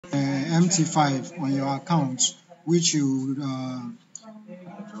MT5 on your account, which you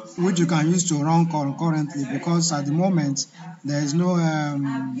can use to run concurrently, because at the moment there is no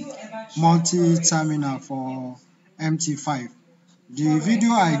multi-terminal for MT5. The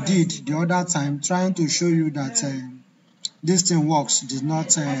video I did the other time trying to show you that this thing works did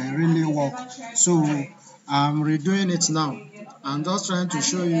not really work, so I'm redoing it now. I'm just trying to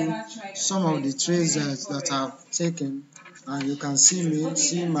show you some of the trades that I've taken, and you can see me,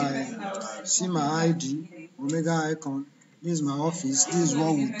 see my ID, Omega Icon. This is my office, this is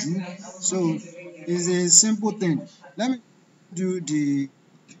what we do. So it's a simple thing. Let me do the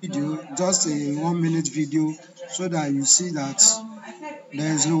video, just a 1 minute video, so that you see that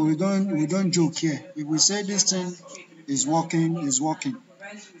there is no, we don't joke here. If we say this thing is working, is working.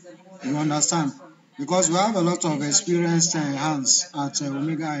 You understand? Because we have a lot of experienced hands at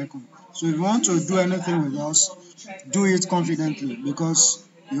Omega Icon. So if you want to do anything with us, do it confidently, because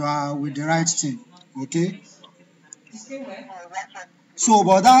you are with the right thing. Okay? So,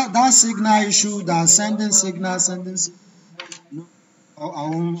 but that signal issue, that sending signal, no,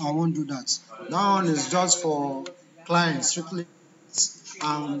 I won't do that. That one is just for clients strictly,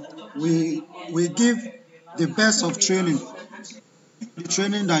 and we give the best of training, the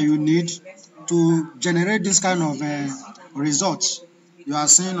training that you need to generate this kind of results you are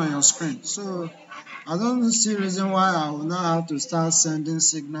seeing on your screen. So I don't see reason why I will not have to start sending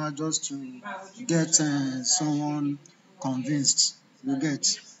signal just to get someone convinced. You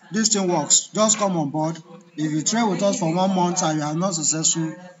get, this thing works. Just come on board. If you trade with us for 1 month and you are not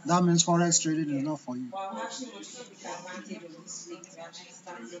successful, that means forex trading is not for you.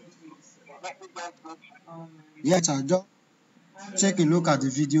 Yes, just take a look at the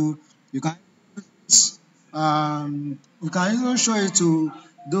video. You can even show it to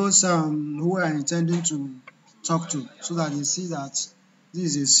those who are intending to talk to, so that they see that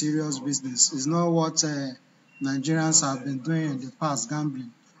this is a serious business. It's not what Nigerians have been doing in the past,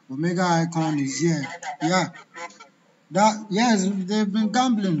 gambling. Omega Icon is here. Yeah, yes, they've been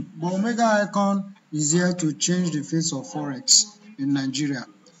gambling, but Omega Icon is here to change the face of forex in Nigeria,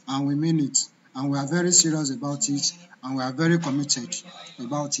 and we mean it, and we are very serious about it, and we are very committed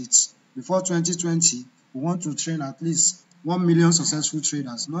about it. Before 2020, we want to train at least 1 million successful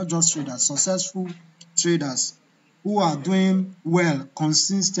traders, not just traders, successful traders who are doing well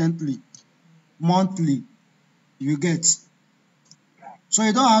consistently, monthly. You get. So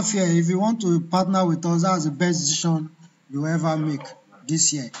you don't have fear. If you want to partner with us, that's the best decision you ever make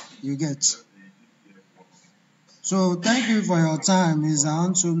this year. You get. So thank you for your time,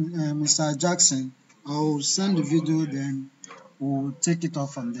 Mr. Jackson. I'll send the video, then we'll take it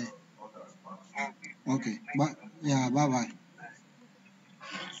off from there. Okay. Bye. Yeah. Bye bye.